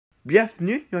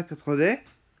Bienvenue dans 4D.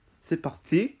 C'est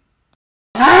parti.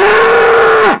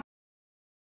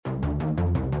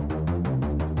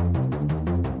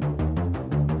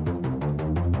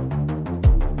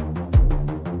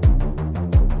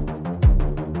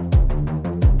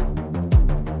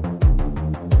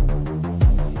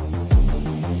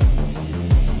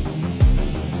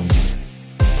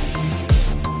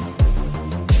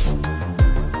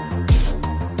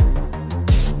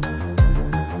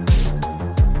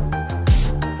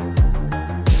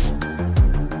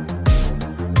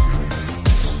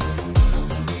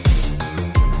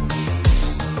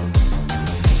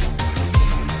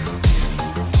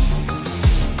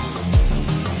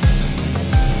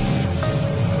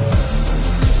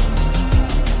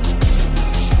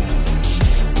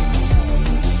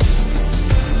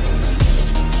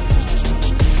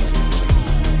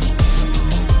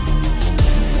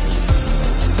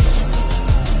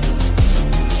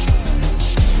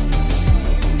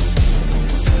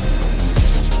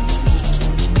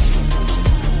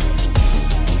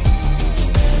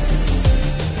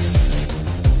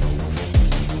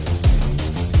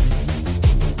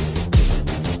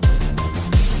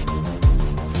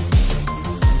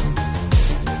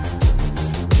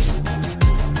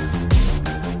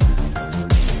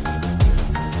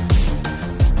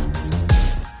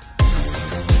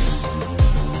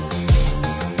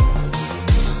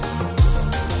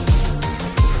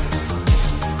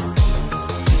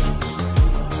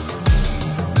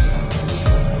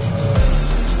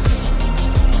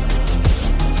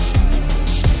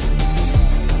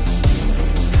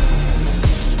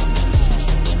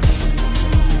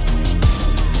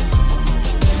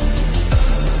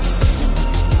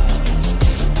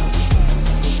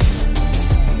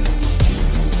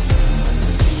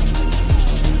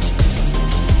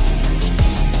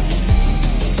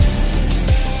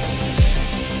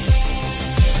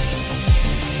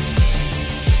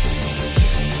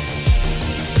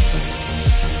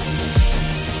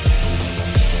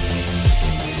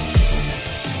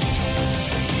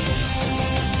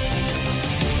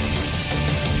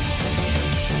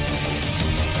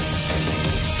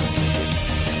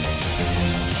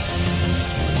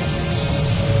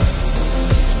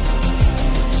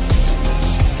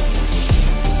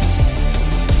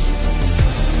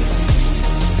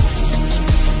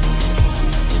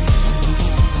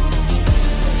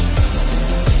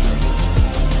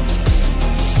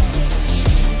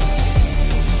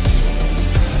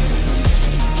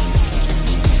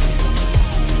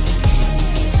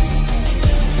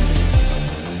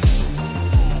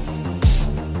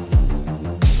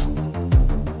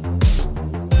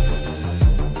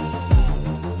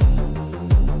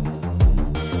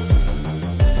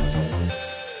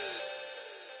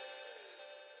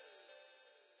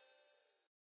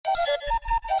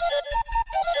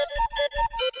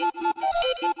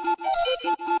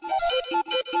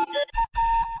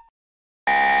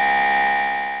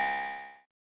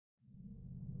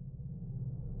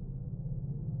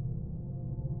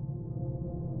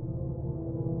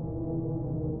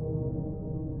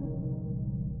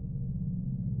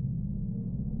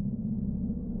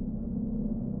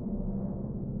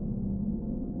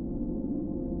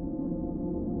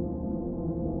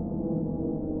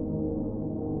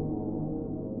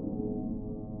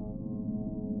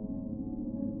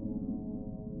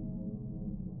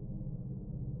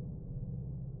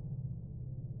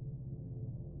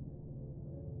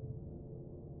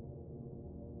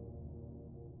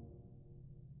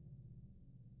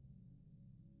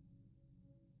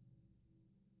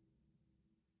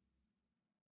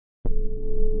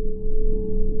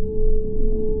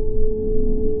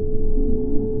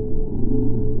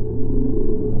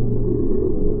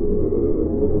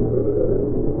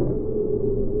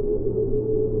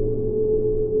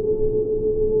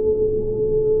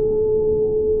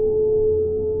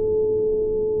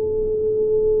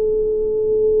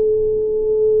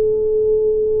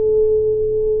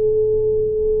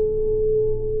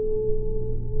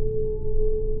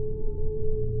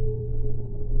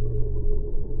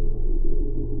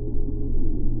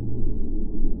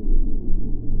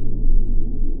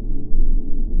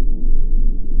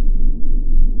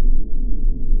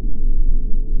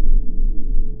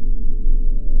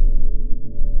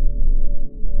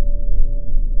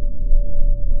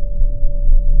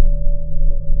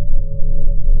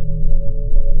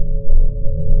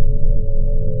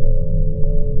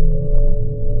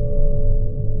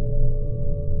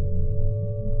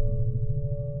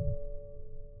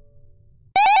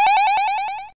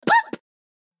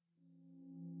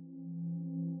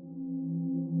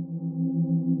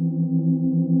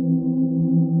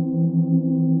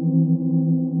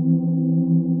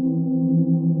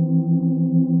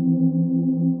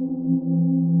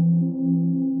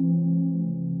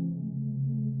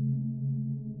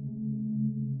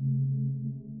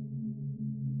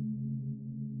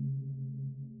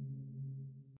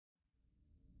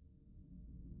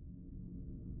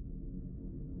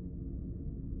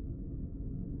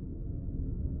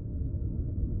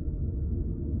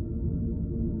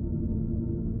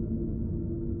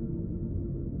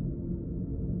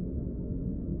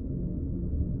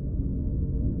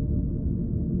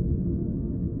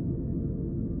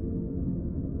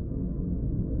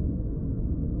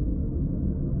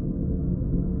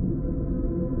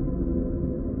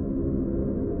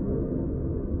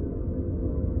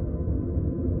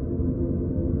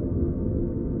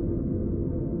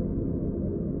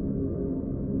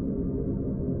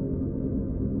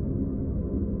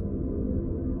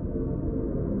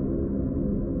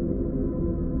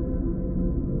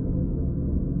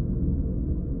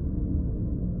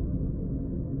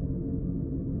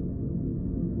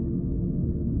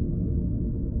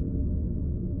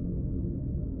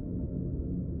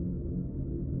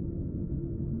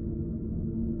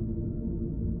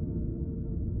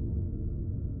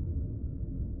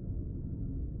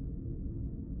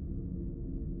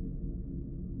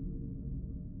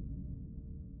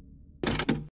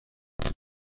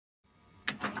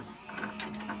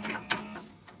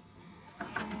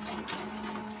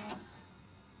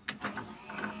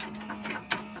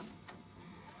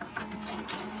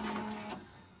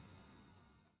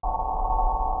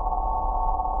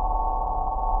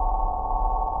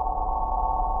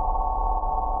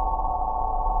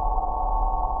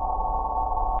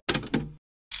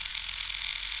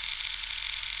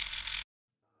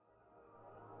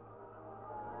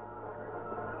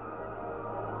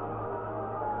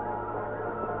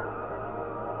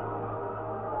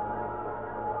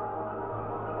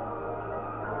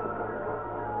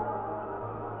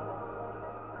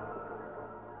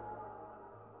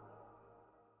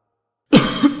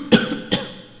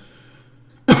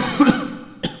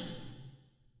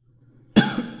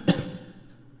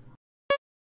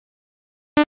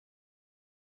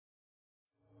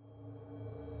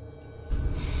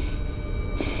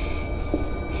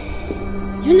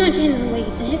 You're not getting away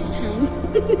this time.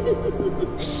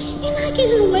 You're not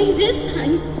getting away this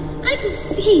time. I can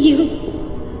see you.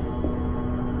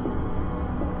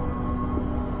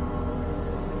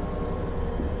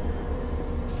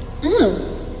 Oh,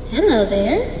 hello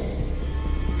there.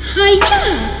 Hiya!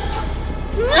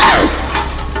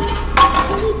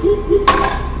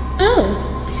 Oh,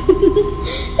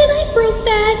 did I break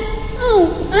that? Oh,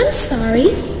 I'm sorry.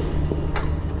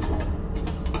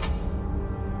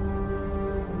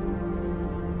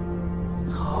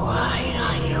 What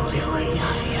are you doing,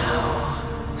 Nazio?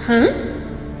 Huh?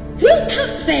 Who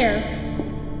talked there?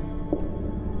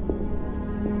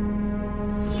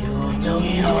 You don't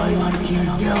know what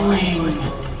you're doing.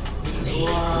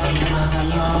 Please leave us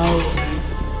alone.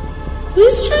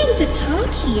 Who's trying to talk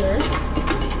here?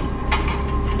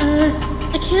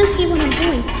 I can't see what I'm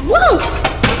doing. Whoa!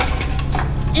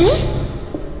 Eh?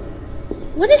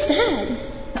 What is that?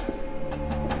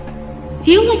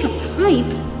 Feel like a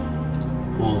pipe.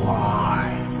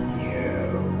 Why you?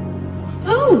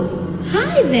 Oh,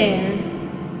 hi there.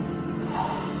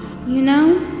 You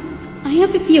know, I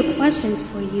have a few questions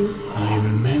for you. I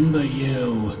remember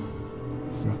you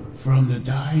from the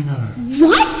diner.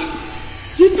 What?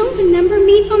 You don't remember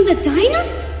me from the diner?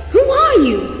 Who are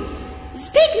you?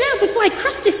 Speak now before I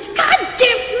crush this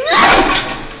goddamn...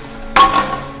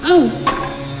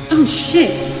 Oh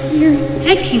shit. Your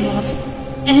head came off.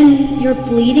 And you're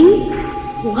bleeding?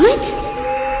 What?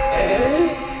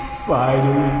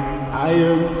 Finally, I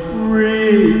am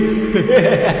free.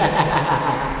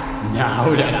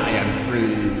 Now that I am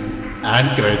free,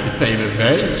 I'm going to pay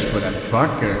revenge for that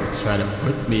fucker trying to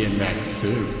put me in that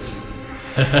suit.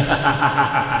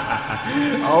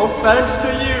 All thanks to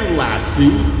you,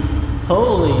 lassie.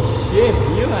 Holy shit,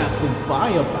 you have some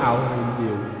firepower in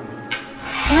you.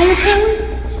 Firepower?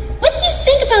 What do you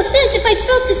think about this if I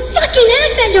felt this fucking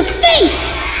axe at your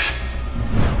face?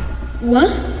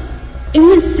 What? It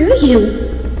went through you.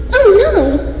 Oh no!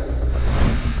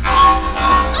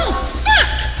 Oh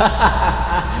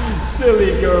fuck!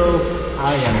 Silly girl,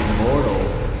 I am immortal.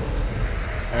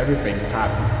 Everything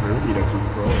passes through me that you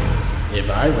throw. If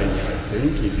I were you, I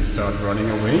think you'd start running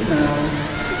away now.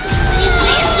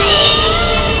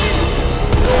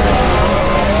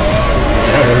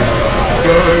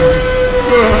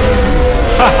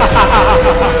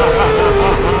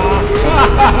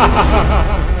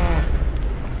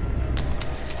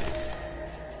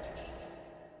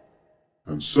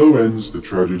 And so ends the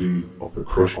tragedy of the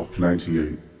Crush of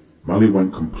 98. Mali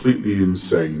went completely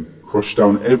insane, crushed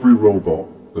down every robot,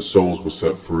 the souls were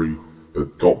set free,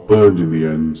 but got burned in the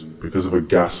end because of a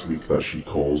gas leak that she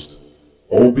caused.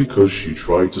 All because she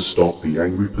tried to stop the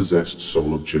angry possessed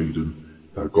soul of Jaden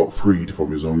that got freed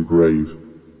from his own grave.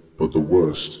 But the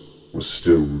worst was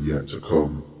still yet to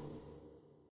come.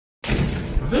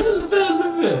 Well,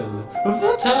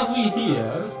 what have we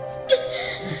here?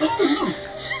 Oh look,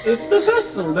 it's the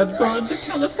vessel that burned the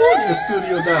California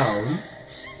studio down.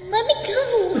 Let me go!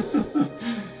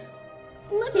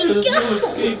 Let me There's no go!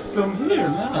 escape from here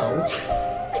now.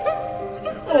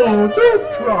 Oh, don't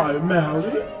cry,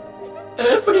 Mary.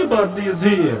 Everybody is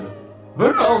here.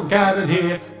 We're all gathered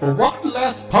here for one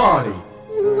last party.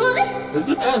 What?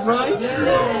 Isn't that right? Yeah.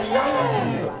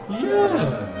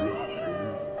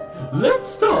 Let's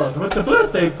start with the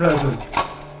birthday present.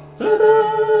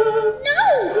 Ta-da!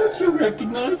 No! Don't you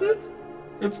recognize it?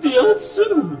 It's the old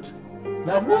suit.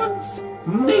 That once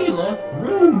Neela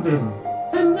roomed in.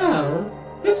 And now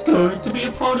it's going to be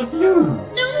a part of you.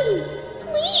 No!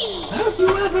 Please! Have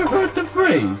you ever heard the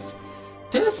phrase,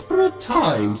 desperate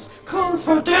times call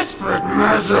for desperate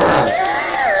measures?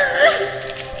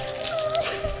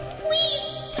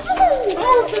 Please! No!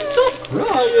 Oh, just stop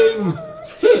crying.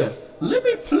 Here, let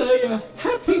me play a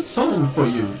happy song for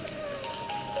you.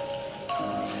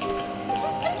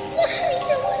 I'm sorry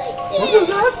for what I did. What was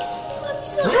that? I'm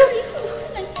sorry for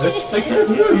what I did. I can't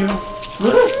hear you.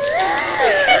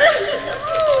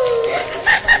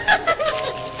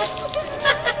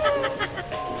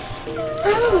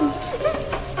 Oh,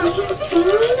 are you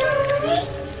feeling alright?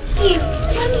 Here,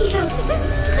 let me help.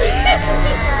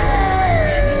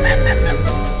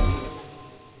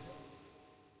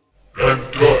 And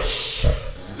thus,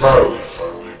 Mary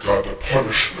finally got the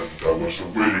punishment that was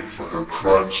awaiting for her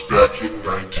crimes back in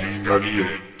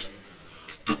 1998.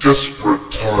 The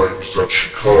desperate times that she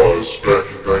caused back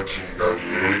in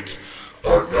 1998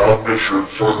 are now measured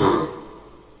for her.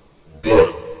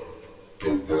 But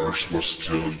the worst was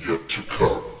still yet to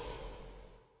come.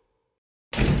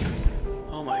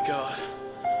 Oh my god.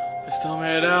 I still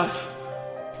made it out.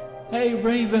 Hey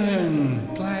Raven,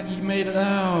 glad you made it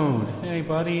out. Hey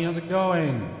buddy, how's it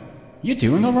going? You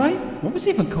doing alright? What was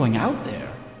even going out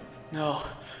there? No,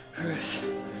 Chris,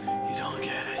 you don't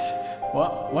get it.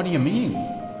 What do you mean?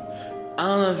 I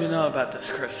don't know if you know about this,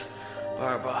 Chris, but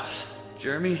our boss,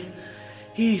 Jeremy,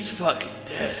 he's fucking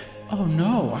dead. Oh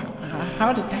no,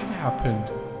 how did that happen?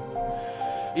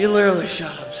 He literally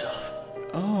shot himself.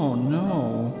 Oh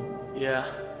no. Yeah,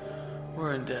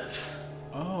 we're in depths.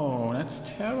 Oh, that's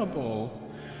terrible.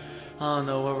 I don't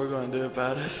know what we're going to do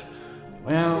about it.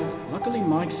 Well, luckily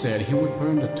Mike said he would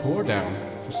burn the tour down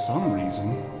for some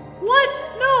reason. What?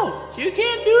 No, you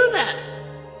can't do that.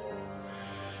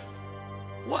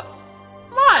 What?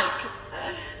 Mike!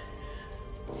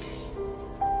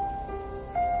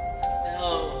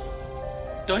 No.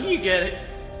 Don't you get it?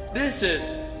 This is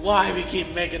why we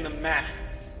keep making them mad.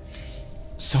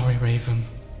 Sorry, Raven.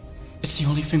 It's the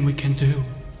only thing we can do.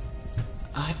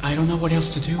 I don't know what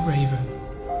else to do, Raven.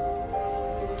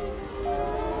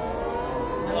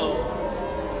 No.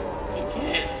 You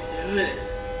can't do it.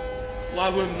 Why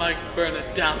would Mike burn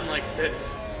it down like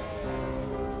this?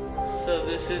 So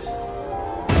this is...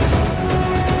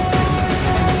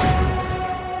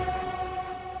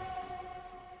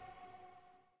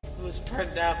 It was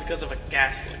burned down because of a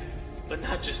gas leak. But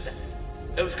not just that.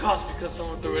 It was caused because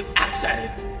someone threw an axe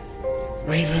at it.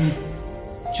 Raven,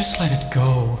 just let it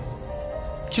go.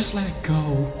 Just let it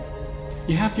go.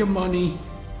 You have your money.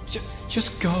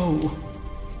 Just go.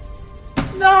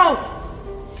 No!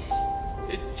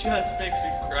 It just makes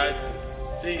me cry to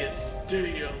see a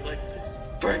studio like this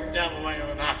burnt down with my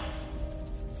own eyes.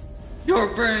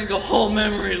 You're burning a whole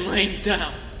memory lane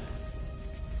down.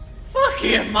 Fuck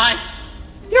you, Mike.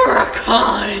 You're a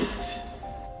cunt.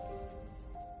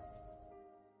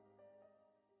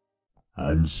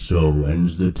 And so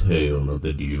ends the tale of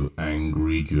the new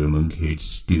Angry German Kids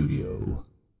studio.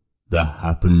 There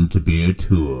happened to be a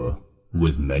tour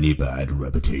with many bad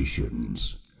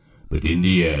reputations, but in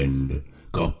the end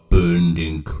got burned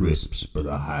in crisps by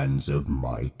the hands of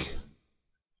Mike.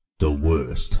 The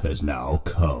worst has now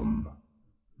come.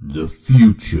 The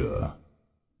future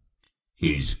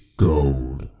is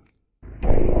gold.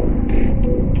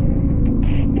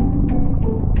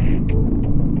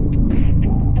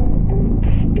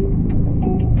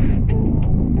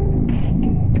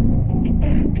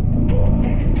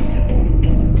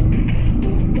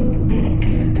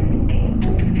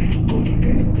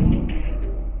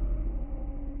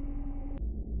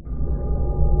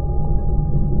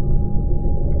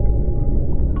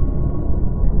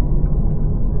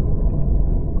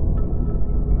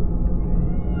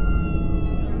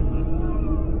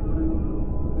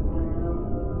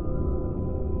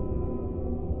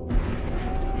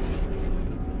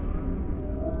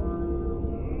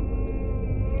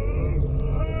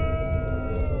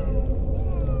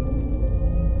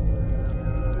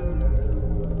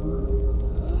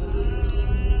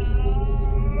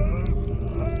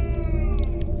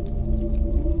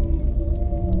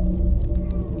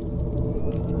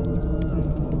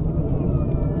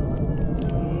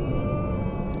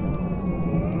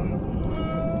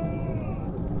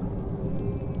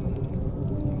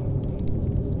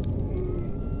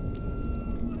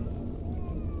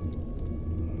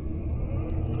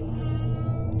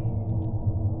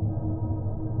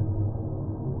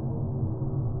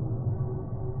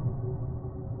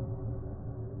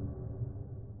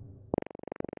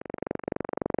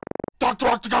 Dr.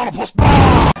 Octagonopus!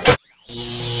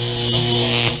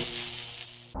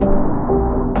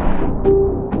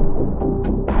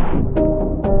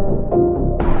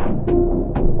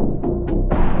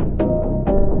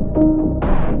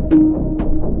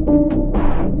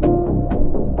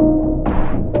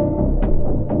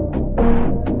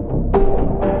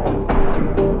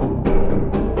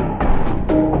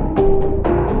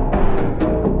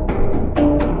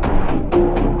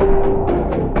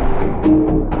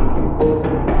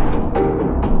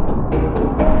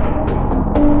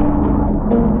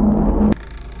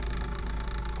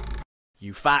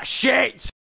 You fat shit!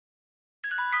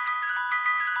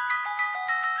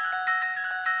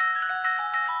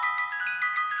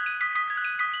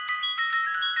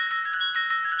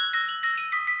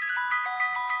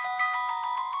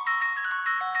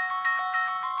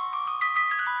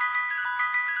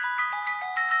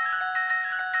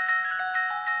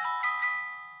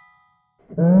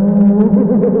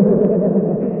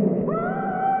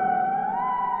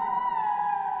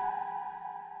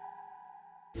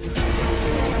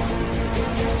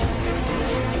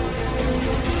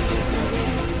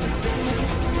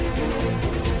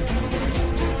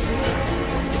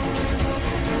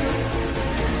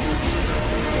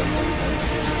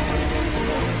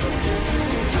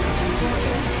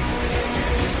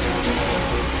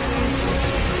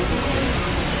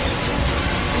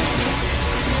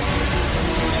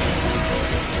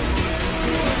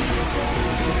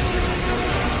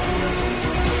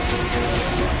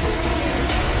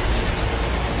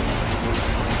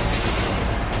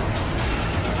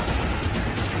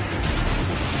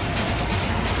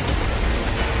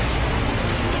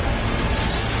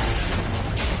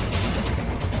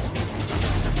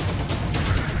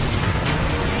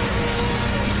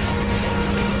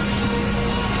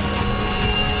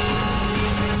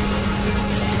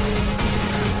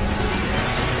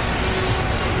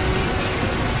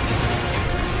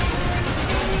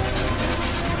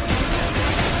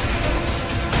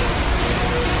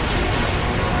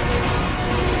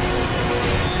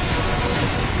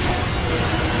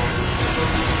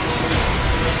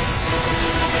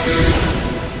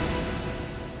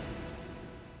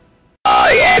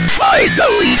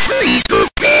 finally free to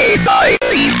pay my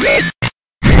rent.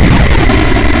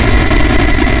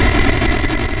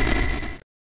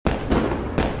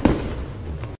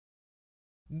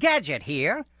 Gadget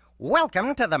here.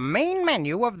 Welcome to the main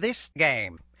menu of this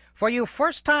game. For you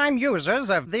first-time users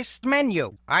of this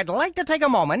menu, I'd like to take a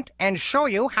moment and show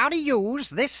you how to use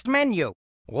this menu.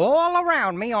 All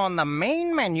around me on the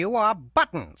main menu are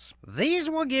buttons. These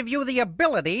will give you the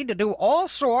ability to do all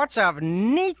sorts of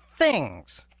neat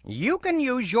things. You can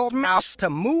use your mouse to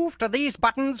move to these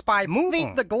buttons by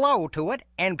moving the glow to it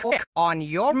and click on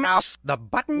your mouse. The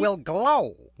button will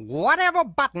glow. Whatever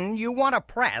button you want to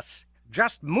press,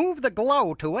 just move the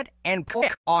glow to it and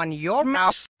click on your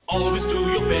mouse. Always do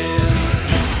your best,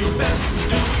 do your best,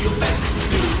 do your best,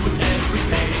 do it every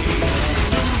day.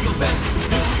 Do your best,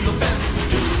 do your best,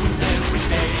 do it every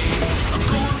day. A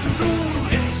golden rule,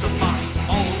 it's a must.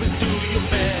 Always do your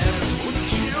best. With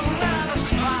you and a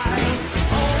smile,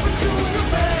 always do your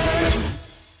best.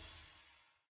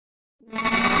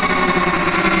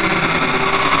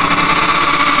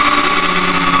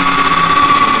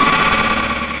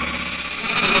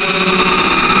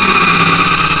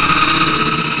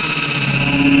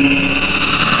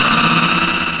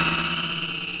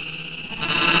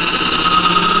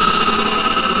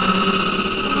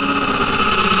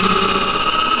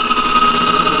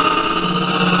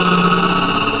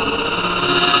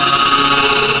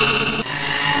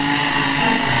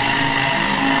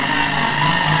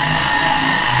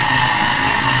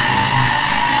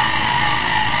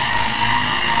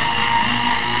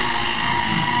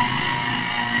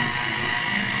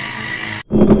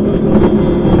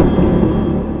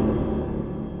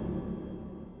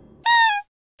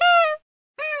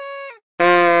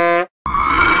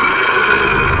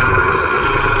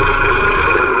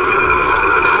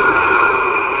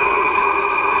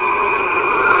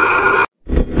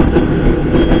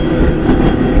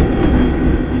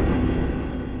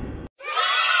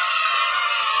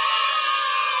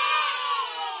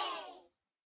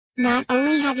 Not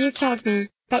only have you killed me,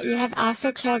 but you have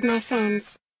also killed my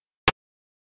friends.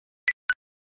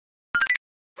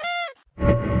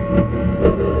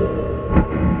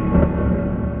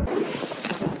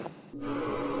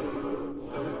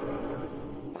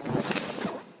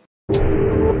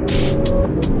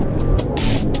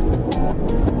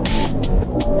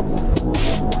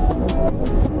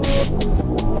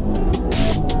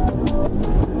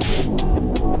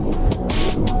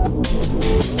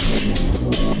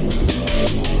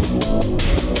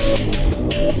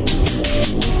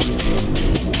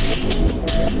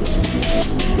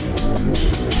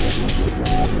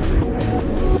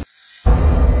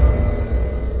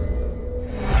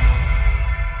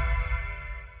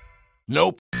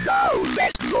 Nope. Now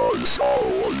let your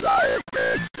soul live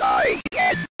and die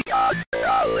and God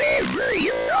however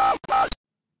you are.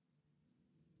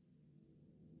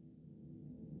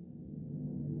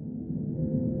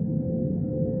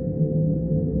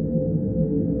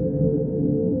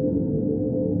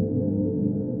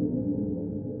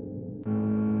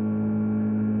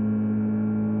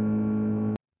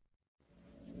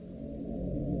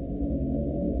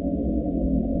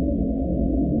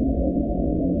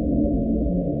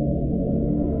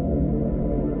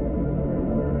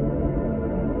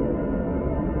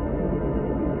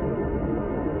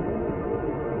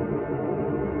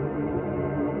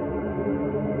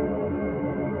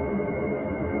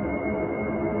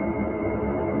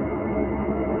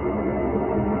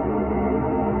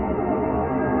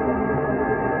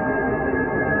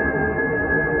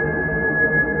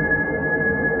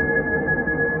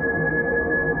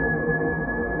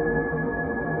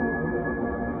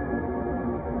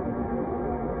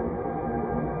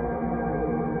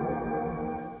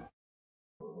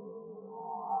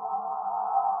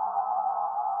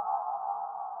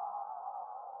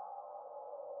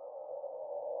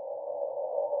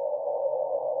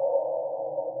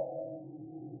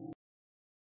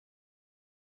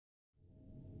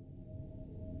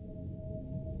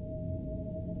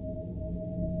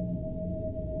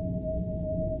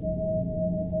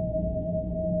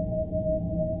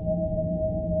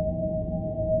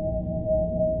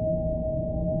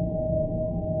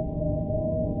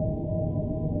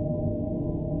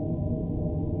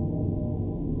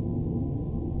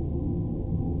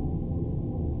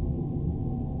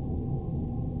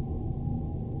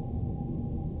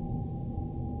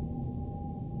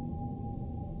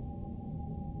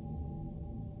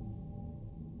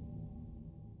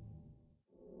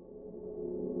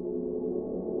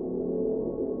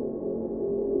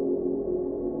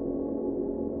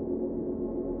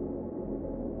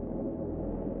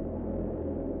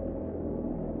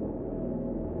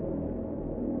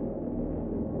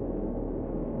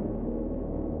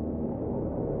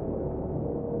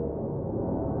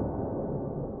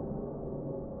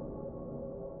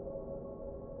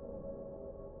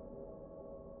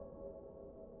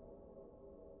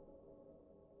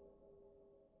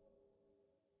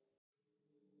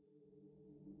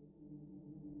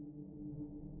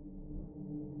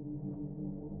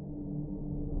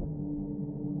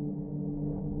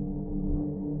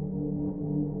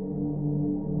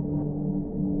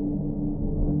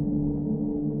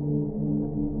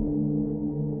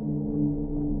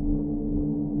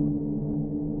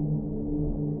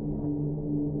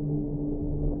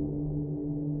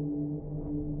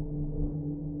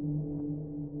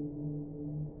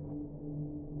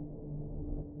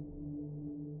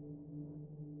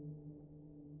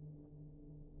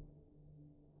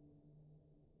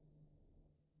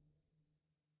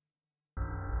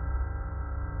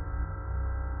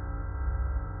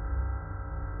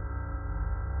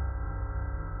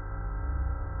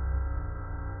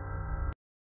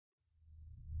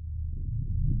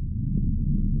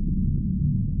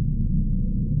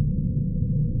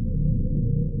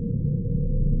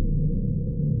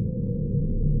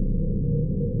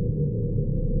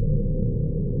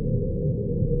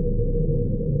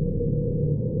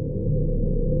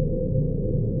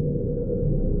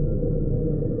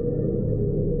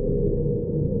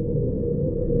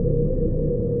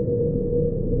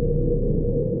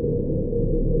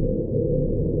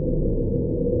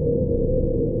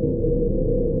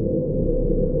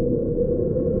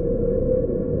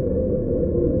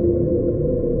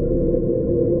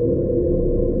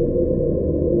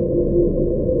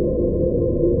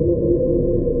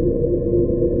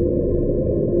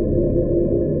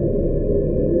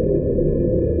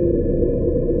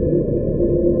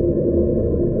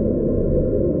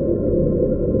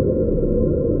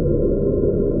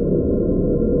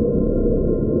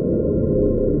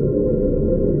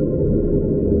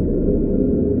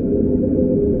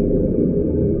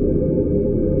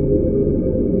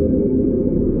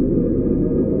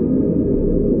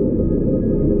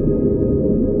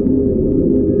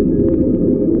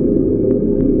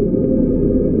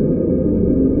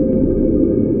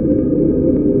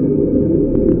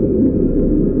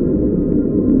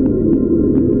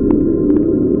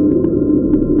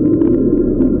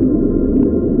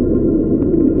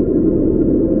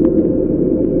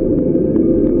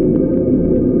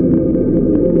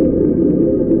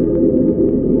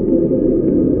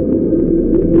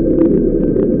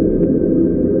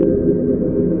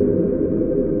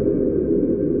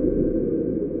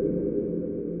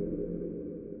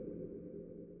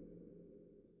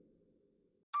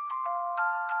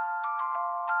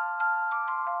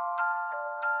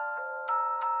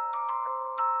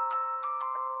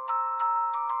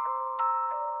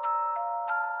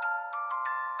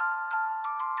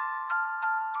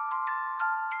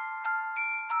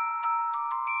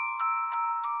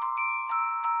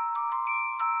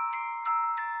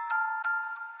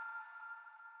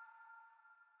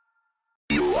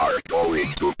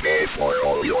 going to pay for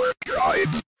all your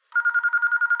crimes.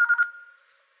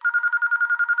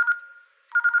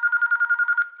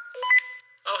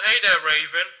 Oh, hey there,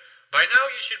 Raven. By now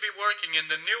you should be working in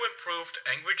the new improved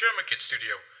Angry German Kid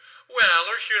studio. Well,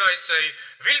 or should I say,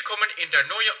 Willkommen in der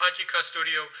neue AGK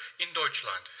studio in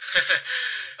Deutschland.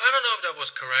 I don't know if that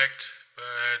was correct,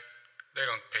 but they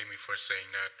don't pay me for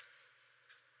saying that.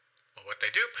 Well, what they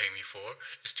do pay me for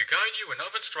is to guide you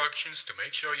enough instructions to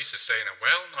make sure you sustain a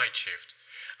well night shift.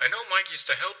 I know Mike used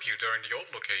to help you during the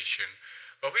old location,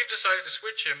 but we've decided to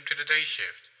switch him to the day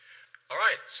shift.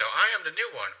 Alright, so I am the new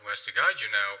one who has to guide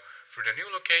you now through the new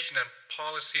location and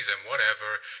policies and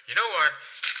whatever. You know what?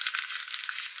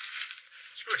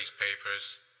 Screw these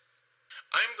papers.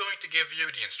 I'm going to give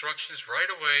you the instructions right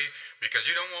away because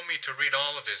you don't want me to read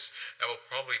all of this. That will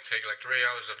probably take like 3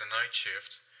 hours of the night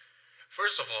shift.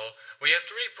 First of all, we have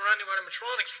 3 brand new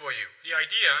animatronics for you. The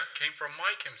idea came from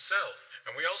Mike himself.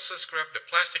 And we also scrapped the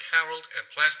Plastic Harold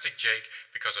and Plastic Jake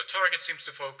because our target seems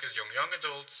to focus on young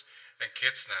adults and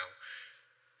kids now.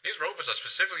 These robots are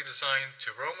specifically designed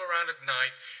to roam around at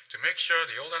night to make sure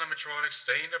the old animatronics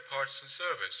stay in their parts and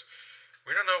service.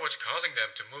 We don't know what's causing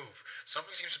them to move.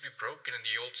 Something seems to be broken in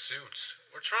the old suits.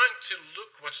 We're trying to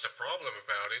look what's the problem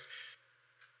about it,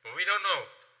 but we don't know.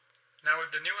 Now,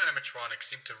 if the new animatronics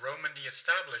seem to roam in the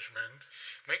establishment,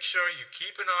 make sure you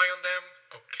keep an eye on them.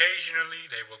 Occasionally,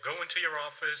 they will go into your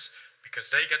office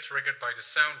because they get triggered by the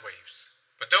sound waves.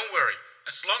 But don't worry,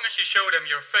 as long as you show them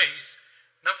your face,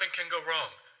 nothing can go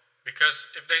wrong. Because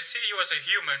if they see you as a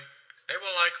human, they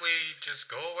will likely just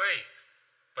go away.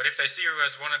 But if they see you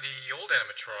as one of the old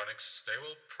animatronics, they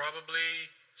will probably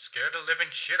scare the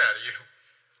living shit out of you.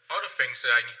 Other things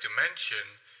that I need to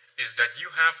mention is that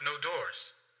you have no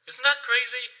doors. Isn't that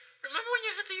crazy? Remember when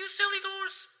you had to use silly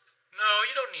doors? No,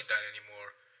 you don't need that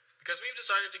anymore. Because we've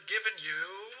decided to give you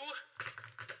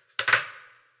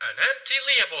an empty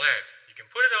Leopold head. You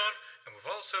can put it on, and we've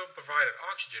also provided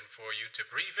oxygen for you to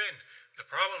breathe in. The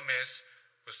problem is,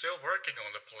 we're still working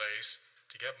on the place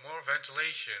to get more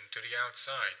ventilation to the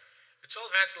outside. It's all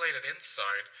ventilated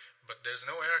inside, but there's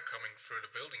no air coming through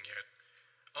the building yet.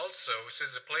 Also,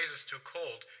 since the place is too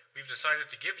cold, we've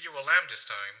decided to give you a lamp this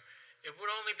time. It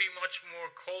would only be much more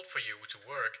cold for you to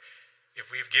work if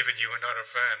we've given you another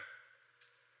fan.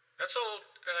 That's all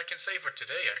I can say for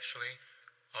today, actually.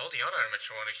 All the other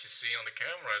animatronics you see on the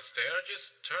cameras, they are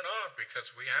just turned off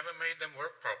because we haven't made them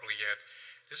work properly yet.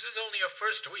 This is only our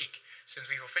first week since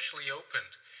we've officially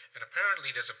opened, and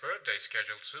apparently there's a birthday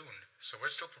scheduled soon, so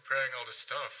we're still preparing all this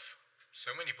stuff.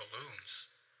 So many balloons.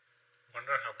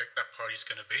 Wonder how big that party's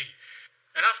gonna be.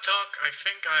 Enough talk. I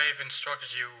think I've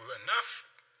instructed you enough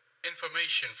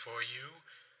information for you.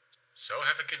 So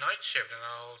have a good night shift, and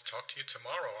I'll talk to you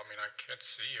tomorrow. I mean, I can't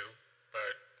see you,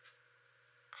 but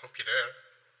I hope you're there.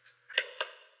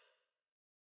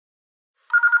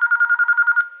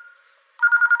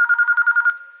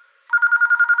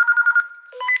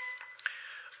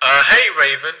 Hey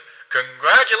Raven,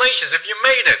 congratulations if you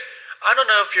made it. I don't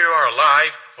know if you are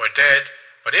alive or dead,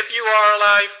 but if you are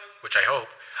alive, which I hope,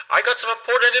 I got some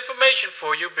important information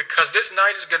for you because this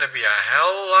night is gonna be a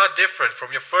hell of a lot different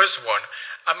from your first one.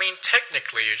 I mean,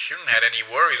 technically you shouldn't have any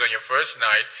worries on your first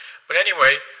night, but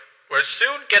anyway, we're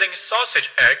soon getting sausage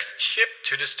eggs shipped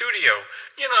to the studio.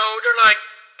 You know, they're like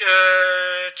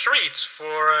treats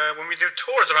for when we do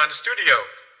tours around the studio.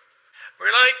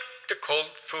 We're like the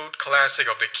cold food classic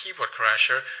of the keyboard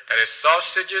crasher, that is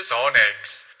sausages on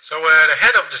eggs. So the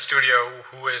head of the studio,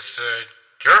 who is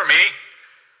Jeremy,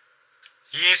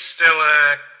 he's still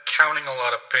counting a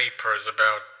lot of papers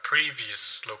about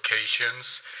previous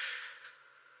locations.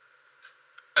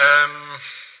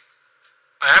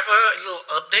 I have a little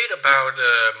update about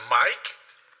Mike.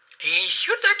 He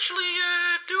should actually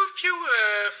do a few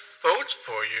phones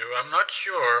for you. I'm not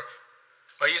sure.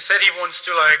 But he said he wants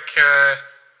to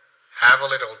have a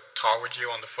little talk with you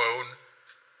on the phone.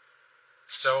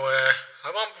 So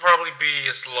I won't probably be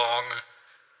as long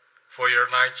for your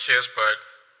night shifts, but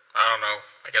I don't know.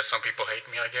 I guess some people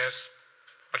hate me, I guess.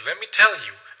 But let me tell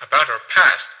you about our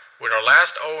past with our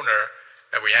last owner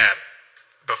that we had.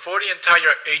 Before the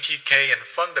entire AGK and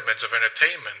Fundaments of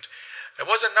Entertainment, there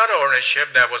was another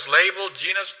ownership that was labeled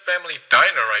Gina's Family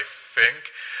Diner, I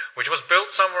think, which was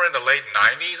built somewhere in the late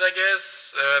 90s, I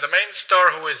guess. The main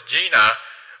star, who is Gina,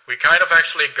 we kind of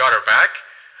actually got her back,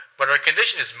 but her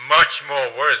condition is much more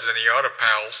worse than the other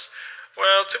pals.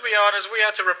 Well, to be honest, we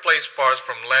had to replace parts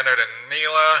from Leonard and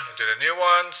Neela into the new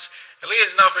ones. At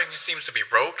least nothing seems to be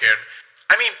broken.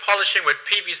 I mean, polishing with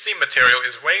PVC material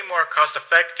is way more cost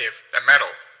effective than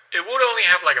metal. It would only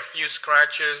have like a few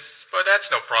scratches, but that's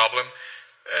no problem.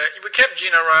 We kept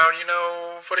Gina around, you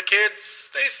know, for the kids.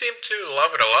 They seem to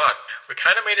love it a lot. We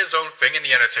kind of made his own thing in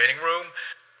the entertaining room,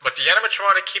 but the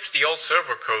animatronic keeps the old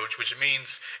server codes, which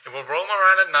means it will roam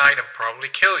around at night and probably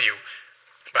kill you.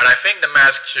 But I think the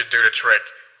mask should do the trick.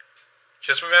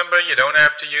 Just remember, you don't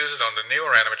have to use it on the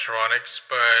newer animatronics,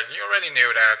 but you already knew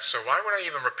that, so why would I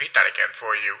even repeat that again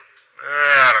for you?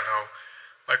 I don't know.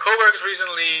 My coworkers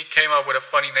recently came up with a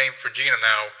funny name for Gina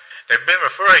now. They've been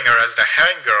referring her as the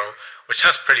Hang Girl, which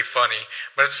sounds pretty funny,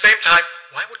 but at the same time,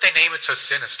 why would they name it so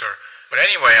sinister? But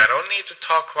anyway, I don't need to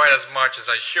talk quite as much as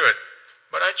I should,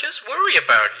 but I just worry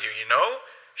about you, you know?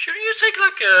 Shouldn't you take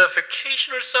like a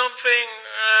vacation or something?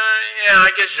 Yeah,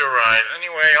 I guess you're right.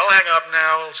 Anyway, I'll hang up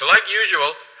now. So like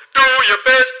usual, do your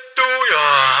best, do your...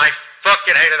 I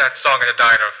fucking hated that song in the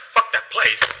diner. Fuck that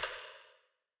place.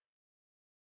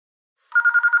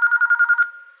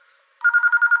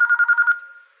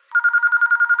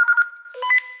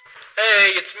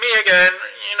 Hey, it's me again.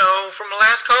 You know, from the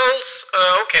last calls?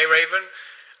 Okay, Raven.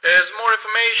 There's more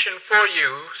information for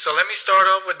you, so let me start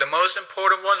off with the most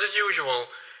important ones as usual.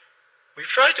 We've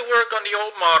tried to work on the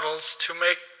old models to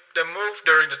make them move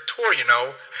during the tour, you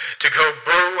know, to go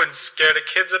boo and scare the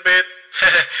kids a bit.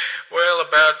 Well,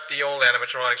 about the old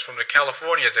animatronics from the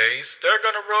California days, they're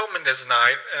gonna roam in this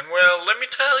night, and well, let me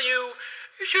tell you,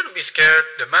 you shouldn't be scared.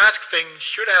 The mask thing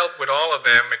should help with all of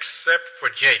them except for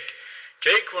Jake.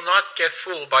 Jake will not get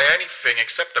fooled by anything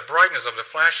except the brightness of the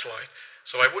flashlight,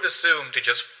 so I would assume to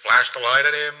just flash the light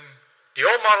at him. The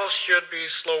old models should be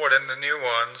slower than the new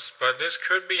ones, but this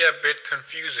could be a bit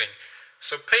confusing.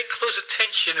 So pay close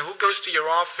attention who goes to your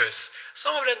office.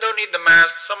 Some of them don't need the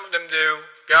mask, some of them do.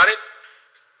 Got it?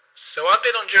 So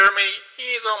update on Jeremy,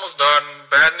 he's almost done.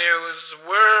 Bad news,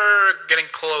 we're getting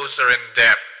closer in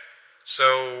depth.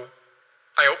 So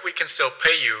I hope we can still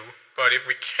pay you, but if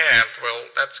we can't, well,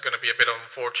 that's gonna be a bit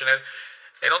unfortunate.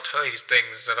 They don't tell you these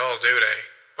things at all, do they?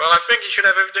 Well, I think you should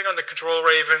have everything under control,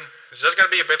 Raven. It's just gonna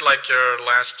be a bit like your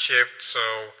last shift, so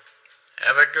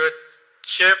have a good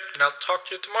shift, and I'll talk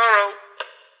to you tomorrow.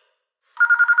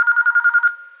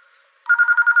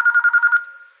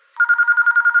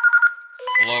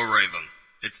 Hello, Raven.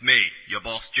 It's me, your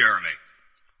boss, Jeremy.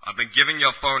 I've been giving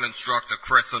your phone instructor,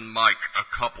 Chris and Mike, a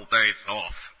couple days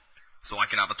off, so I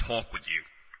can have a talk with you.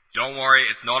 Don't worry,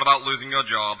 it's not about losing your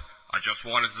job. I just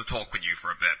wanted to talk with you for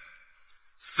a bit.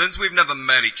 Since we've never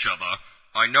met each other,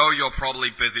 I know you're probably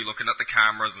busy looking at the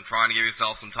cameras and trying to give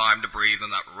yourself some time to breathe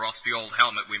in that rusty old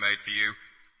helmet we made for you.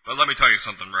 But let me tell you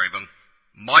something, Raven.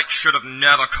 Mike should have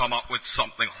never come up with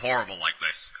something horrible like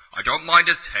this. I don't mind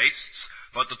his tastes,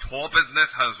 but the tour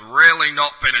business has really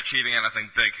not been achieving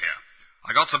anything big here.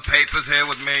 I got some papers here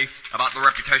with me about the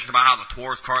reputation about how the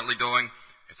tour is currently doing.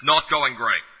 It's not going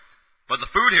great. But the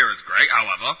food here is great,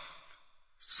 however.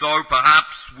 So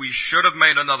perhaps we should have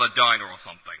made another diner or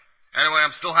something. Anyway,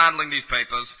 I'm still handling these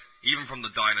papers, even from the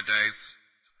diner days.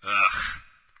 Ugh.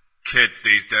 Kids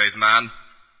these days, man.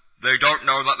 They don't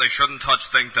know that they shouldn't touch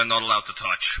things they're not allowed to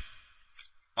touch.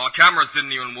 Our cameras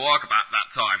didn't even work about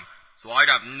that time, so I'd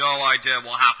have no idea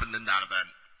what happened in that event.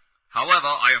 However,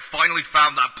 I have finally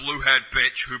found that blue-haired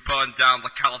bitch who burned down the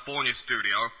California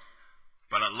studio.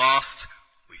 But at last,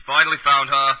 we finally found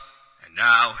her, and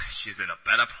now she's in a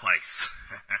better place.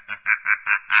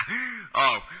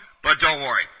 Oh, but don't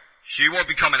worry. She won't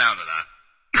be coming out of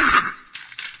that.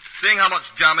 Seeing how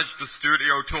much damage the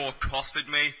studio tour costed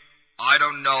me, I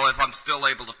don't know if I'm still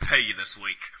able to pay you this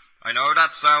week. I know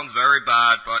that sounds very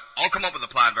bad, but I'll come up with a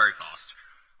plan very fast.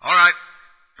 Alright,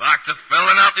 back to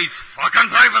filling out these fucking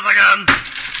papers again!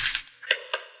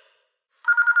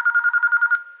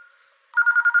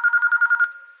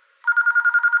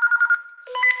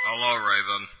 Hello,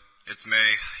 Raven. It's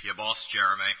me, your boss,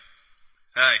 Jeremy.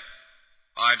 Hey,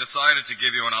 I decided to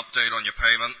give you an update on your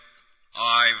payment.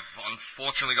 I've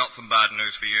unfortunately got some bad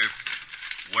news for you.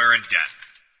 We're in debt.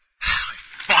 I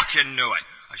fucking knew it.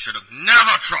 I should have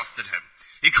never trusted him.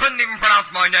 He couldn't even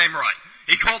pronounce my name right.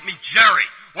 He called me Jerry.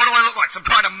 What do I look like, some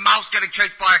kind of mouse getting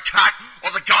chased by a cat?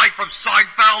 Or the guy from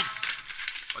Seinfeld?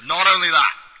 But not only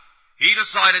that, he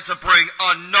decided to bring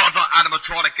another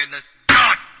animatronic in this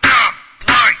goddamn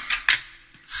place!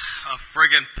 A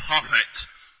friggin' puppet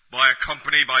by a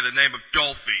company by the name of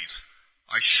Dolphies.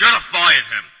 I should have fired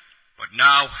him, but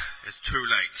now it's too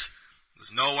late.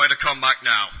 There's no way to come back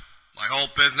now. My whole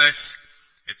business,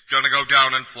 it's gonna go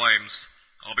down in flames.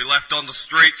 I'll be left on the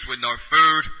streets with no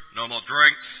food, no more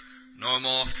drinks, no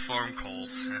more phone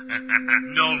calls,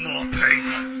 no more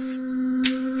papers.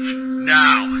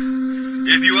 Now,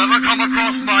 if you ever come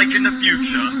across Mike in the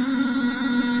future,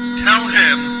 tell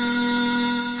him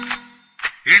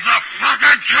he's a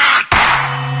fucking cunt!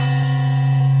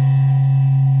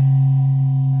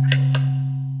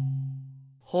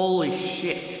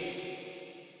 shit.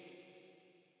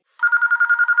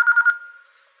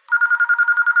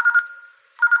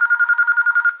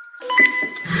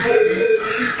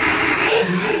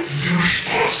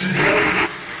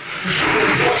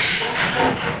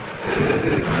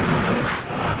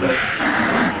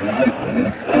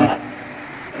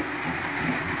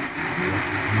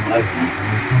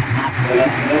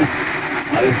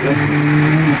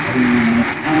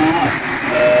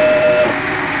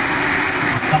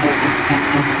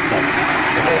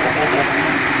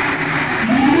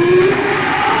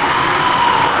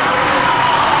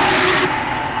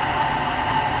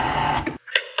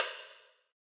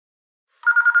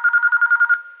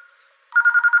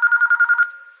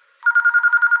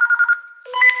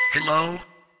 Hello?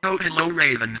 Oh, hello,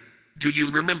 Raven. Do you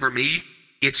remember me?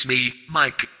 It's me,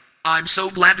 Mike. I'm so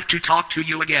glad to talk to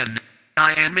you again.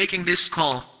 I am making this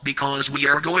call because we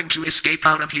are going to escape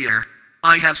out of here.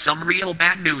 I have some real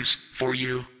bad news for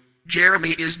you.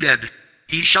 Jeremy is dead.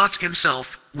 He shot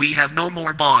himself. We have no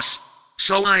more boss.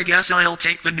 So I guess I'll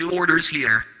take the new orders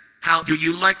here. How do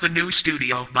you like the new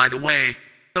studio, by the way?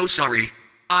 Oh, sorry.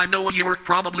 I know you're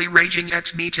probably raging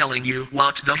at me telling you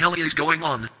what the hell is going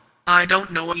on. I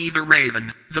don't know either,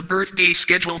 Raven. The birthday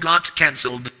schedule got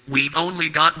cancelled. We've only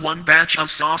got one batch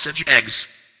of sausage eggs.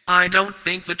 I don't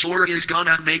think the tour is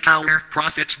gonna make our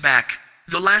profit back.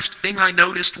 The last thing I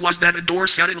noticed was that a door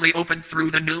suddenly opened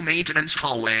through the new maintenance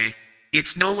hallway.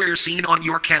 It's nowhere seen on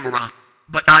your camera.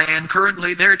 But I am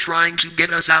currently there trying to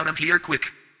get us out of here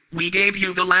quick. We gave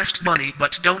you the last money,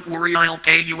 but don't worry, I'll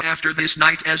pay you after this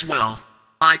night as well.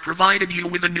 I provided you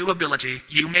with a new ability.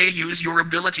 You may use your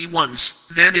ability once,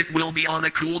 then it will be on a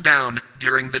cooldown.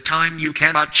 During the time you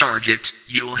cannot charge it,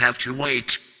 you'll have to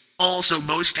wait. Also,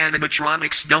 most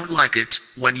animatronics don't like it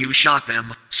when you shot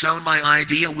them, so my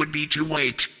idea would be to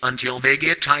wait until they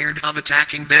get tired of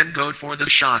attacking, then go for the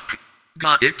shock.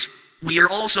 Got it? We're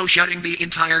also shutting the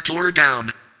entire tour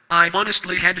down. I've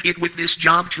honestly had it with this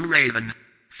job too, Raven.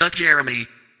 Fuck Jeremy.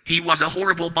 He was a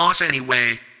horrible boss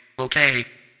anyway. Okay.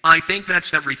 I think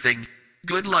that's everything.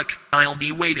 Good luck. I'll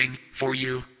be waiting for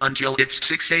you until it's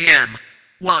 6 a.m.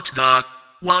 What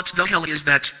the hell is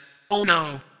that? Oh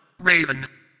no. Raven.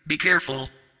 Be careful.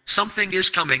 Something is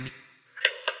coming.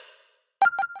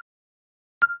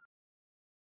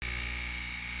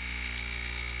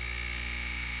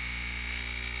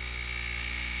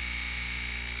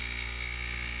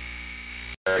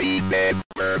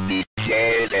 Remember me,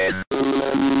 Jaden.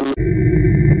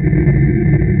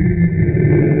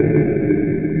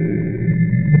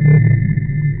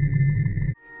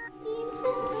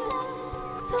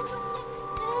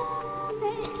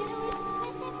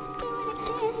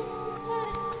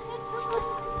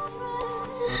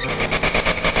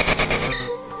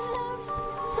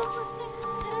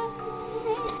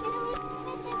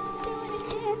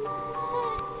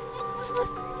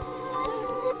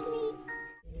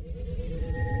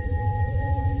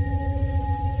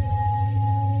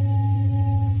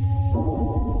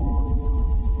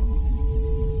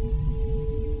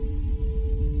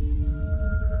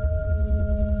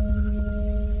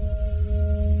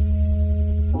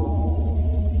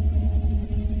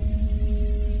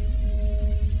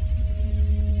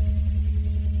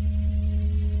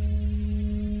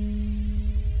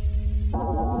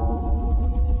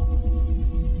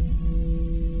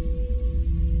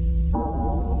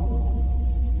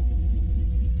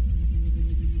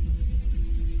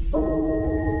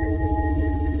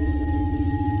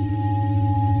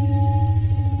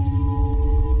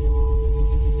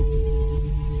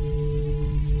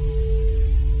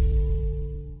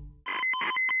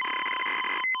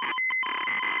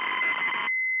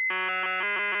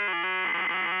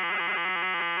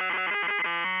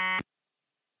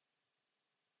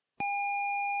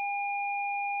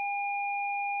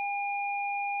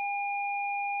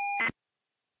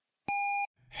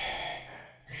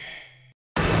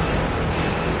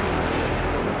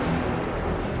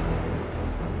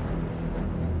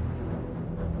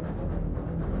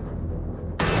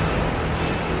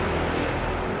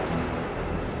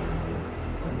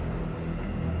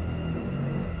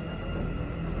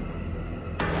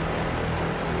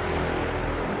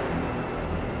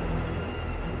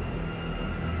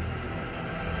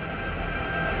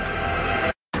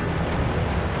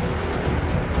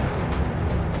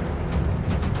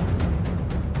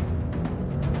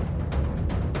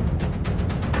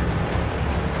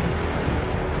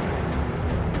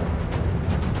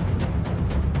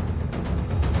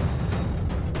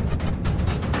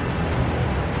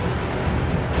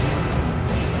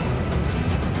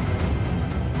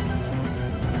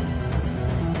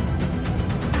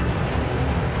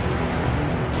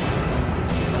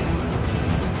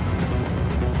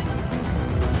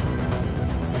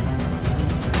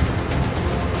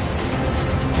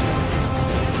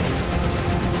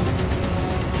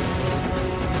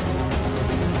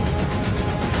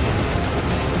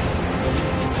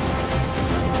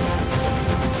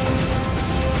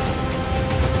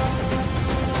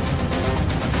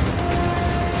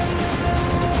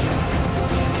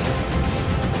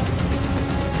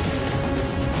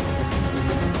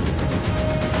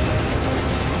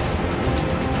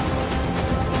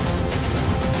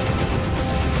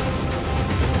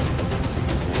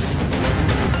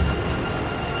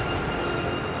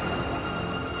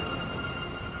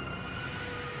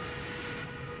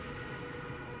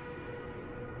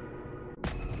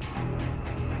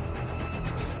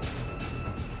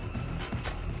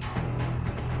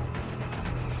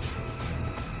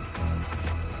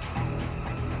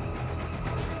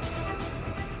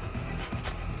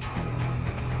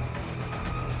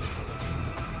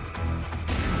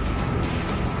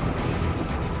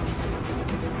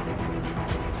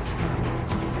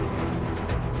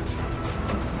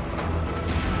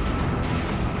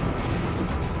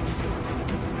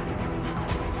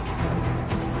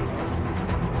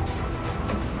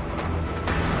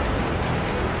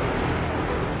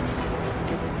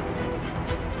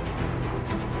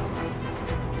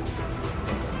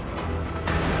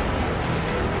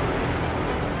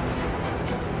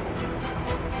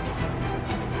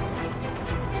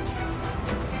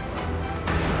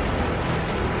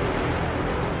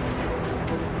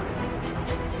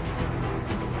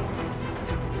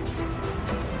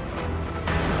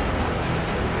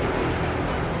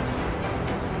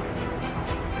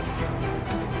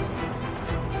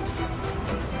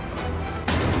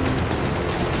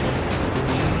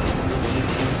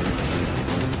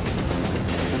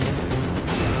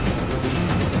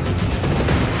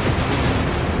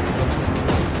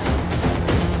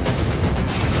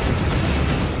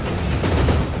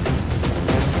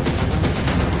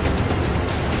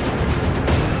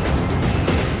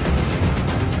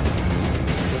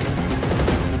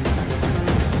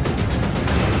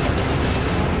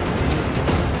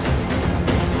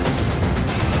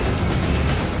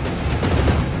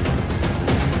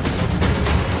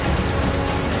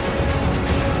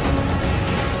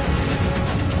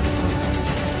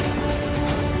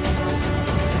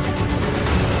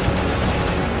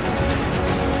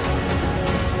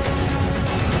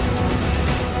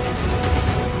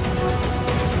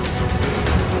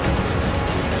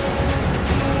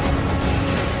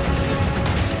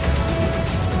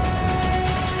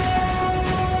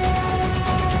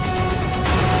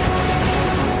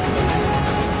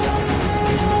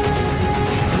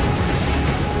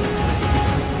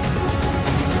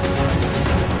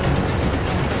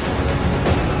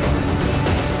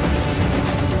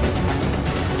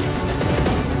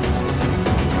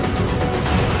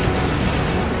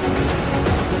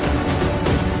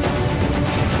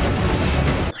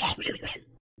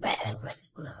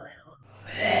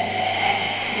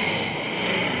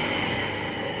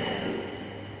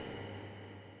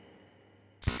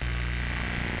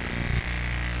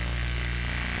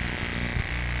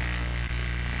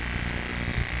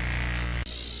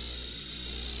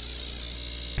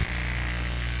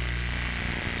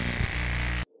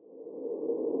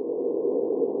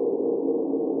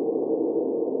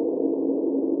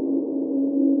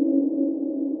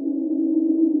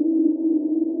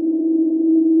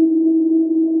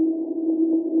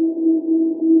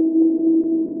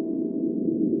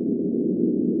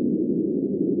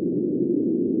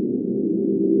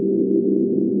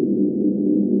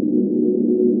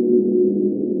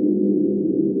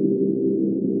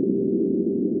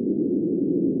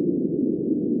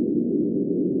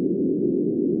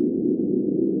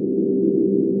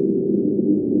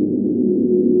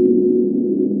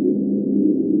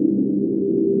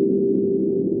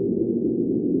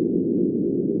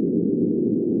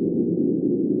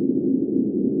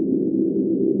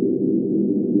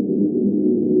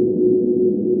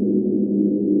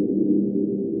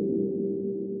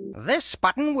 This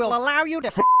button will allow you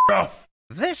to...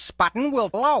 This button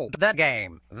will load the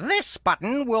game. This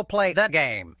button will play the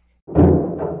game.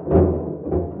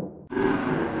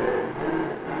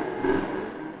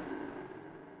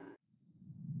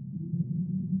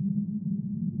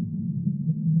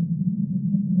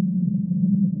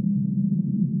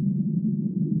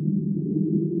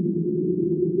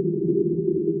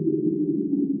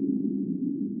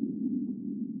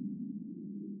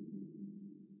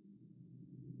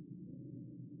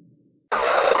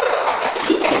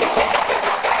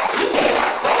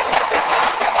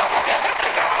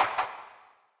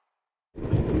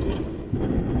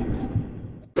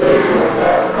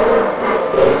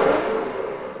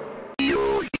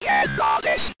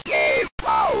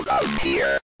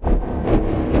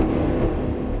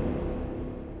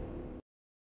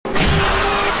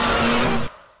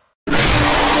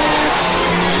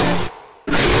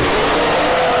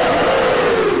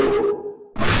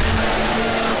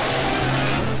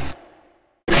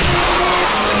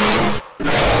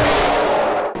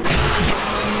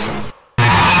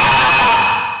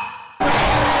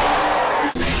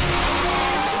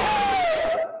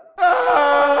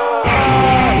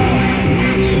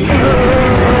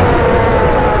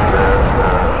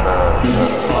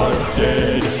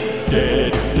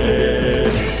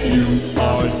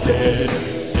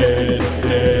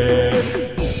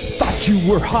 You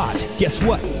were hot. Guess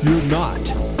what? You're not.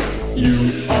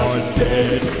 You are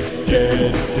dead,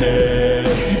 dead, dead.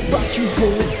 You brought your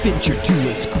whole adventure to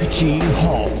a screeching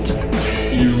halt.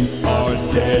 You are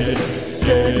dead,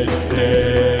 dead, dead.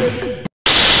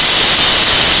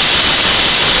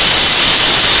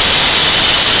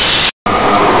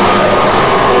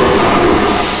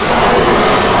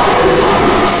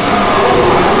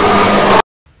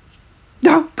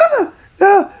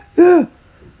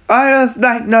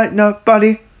 No,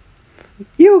 buddy.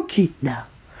 You keep now.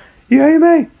 You hear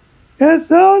me?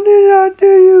 That's all I do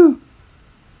you.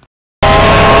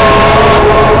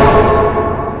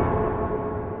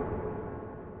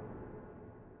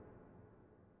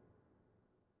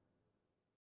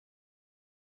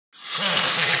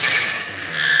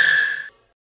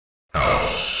 I'll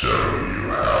show you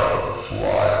how to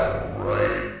fly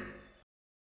right.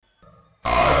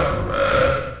 I'm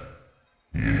red.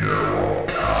 You know what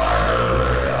kind of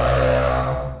red I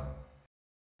am?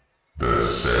 The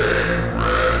same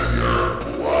red as your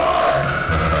blood.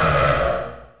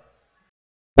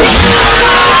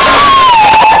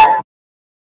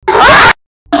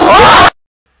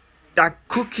 That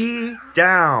cookie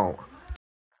down.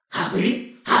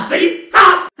 Hoppity, hoppity,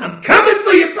 hop! I'm coming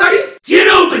for you, buddy! Get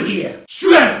over here!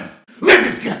 Shred him! Rip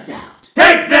his guts out!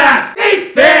 Take that!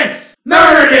 Eat this!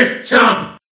 Murder this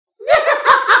chump!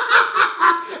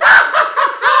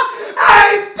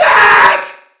 I'm back!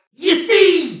 You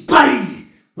see, buddy,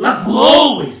 luck will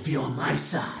always be on my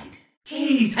side.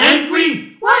 Geez,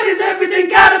 Angry, why does everything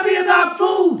gotta be about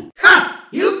food? Ha!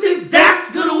 You think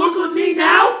that's gonna work on me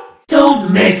now?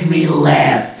 Don't make me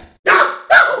laugh. No!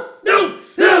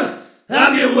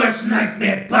 I'm your worst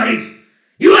nightmare, buddy.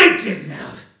 You ain't getting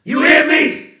out. You hear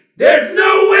me? There's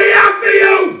no way out for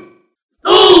you!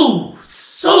 Oh,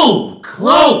 so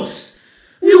close.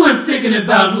 You weren't thinking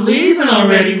about leaving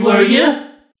already, were you?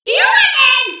 You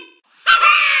eggs!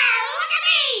 Look at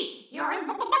me! You're in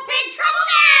big trouble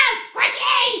now,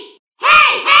 Squishy!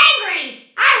 Hey, Hangry!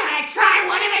 I want to try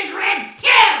one of his ribs, too!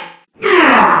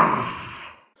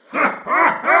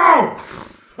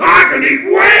 I can eat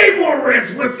way more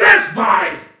ribs with this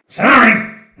body! Sorry,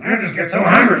 I just get so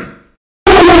hungry.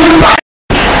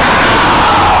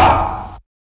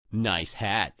 Nice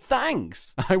hat.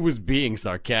 Thanks! I was being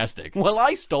sarcastic. Well,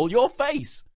 I stole your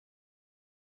face!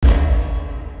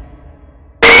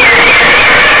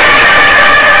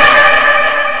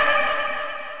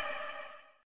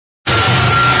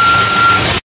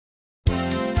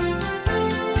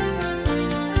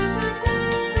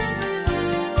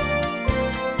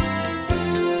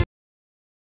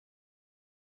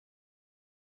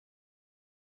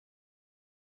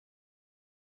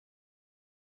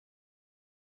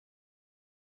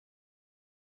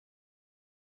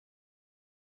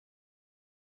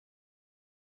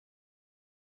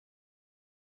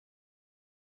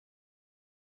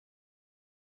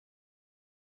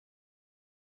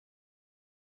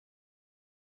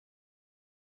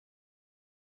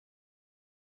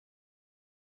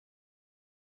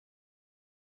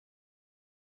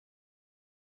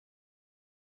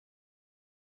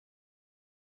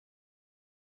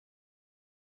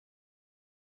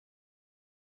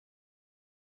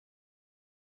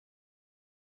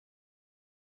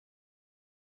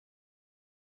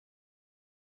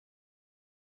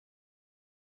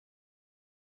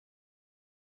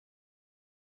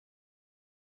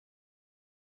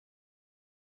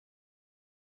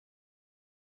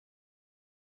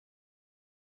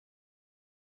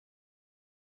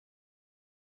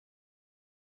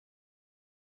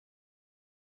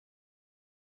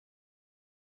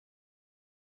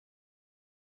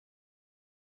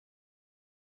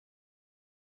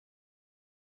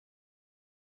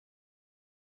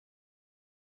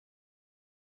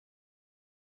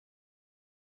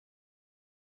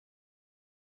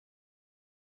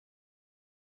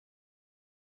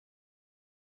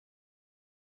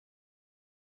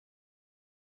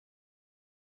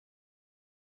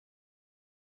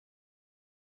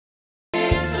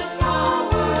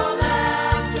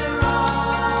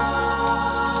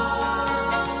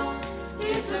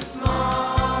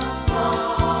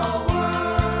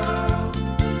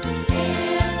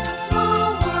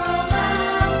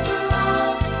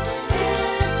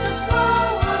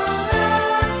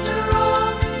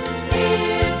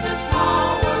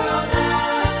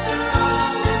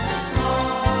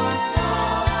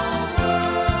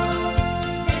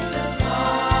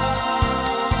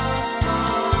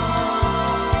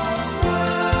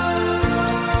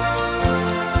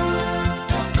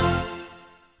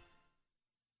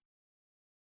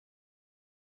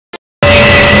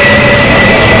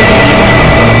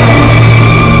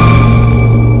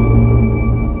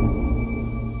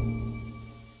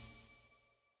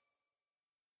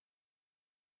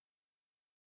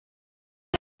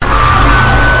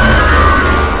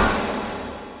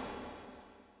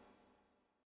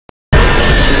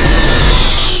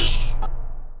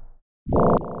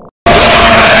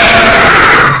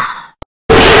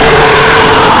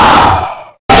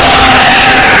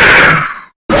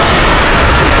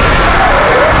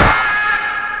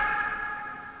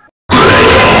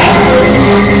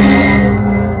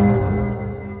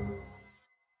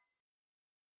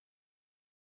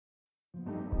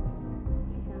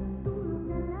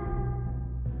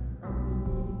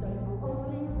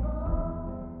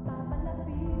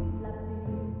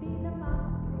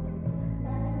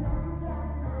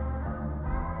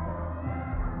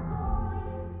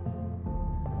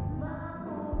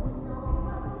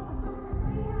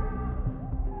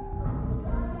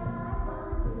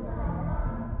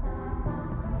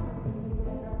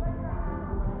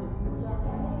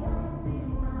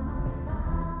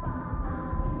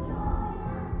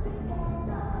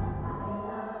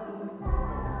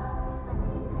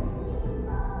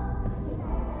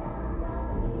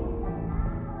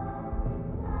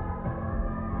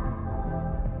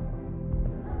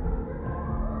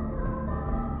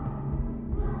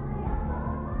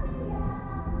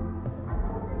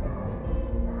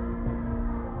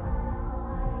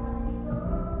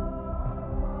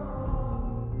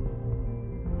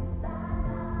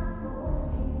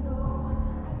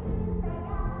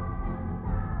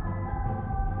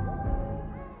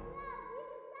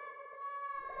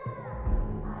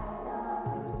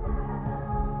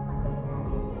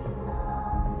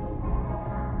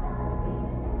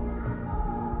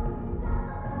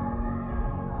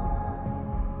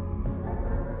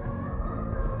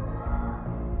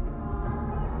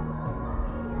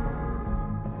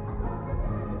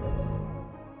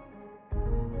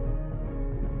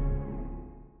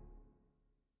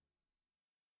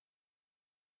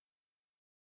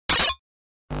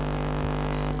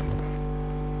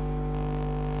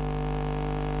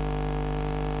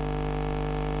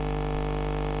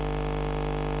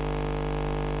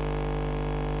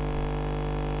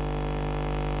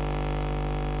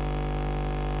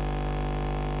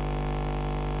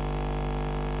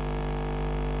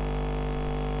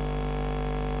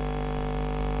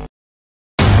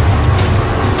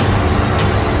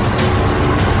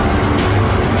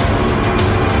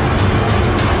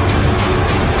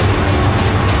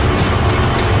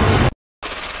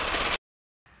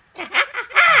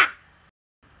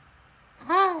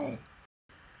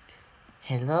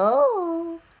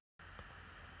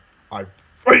 I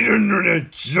frightened the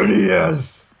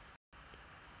genius.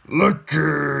 Look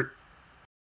it.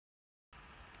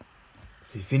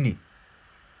 C'est fini.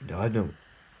 Il aura non.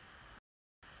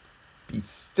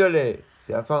 Pistolet,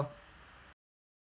 c'est la fin.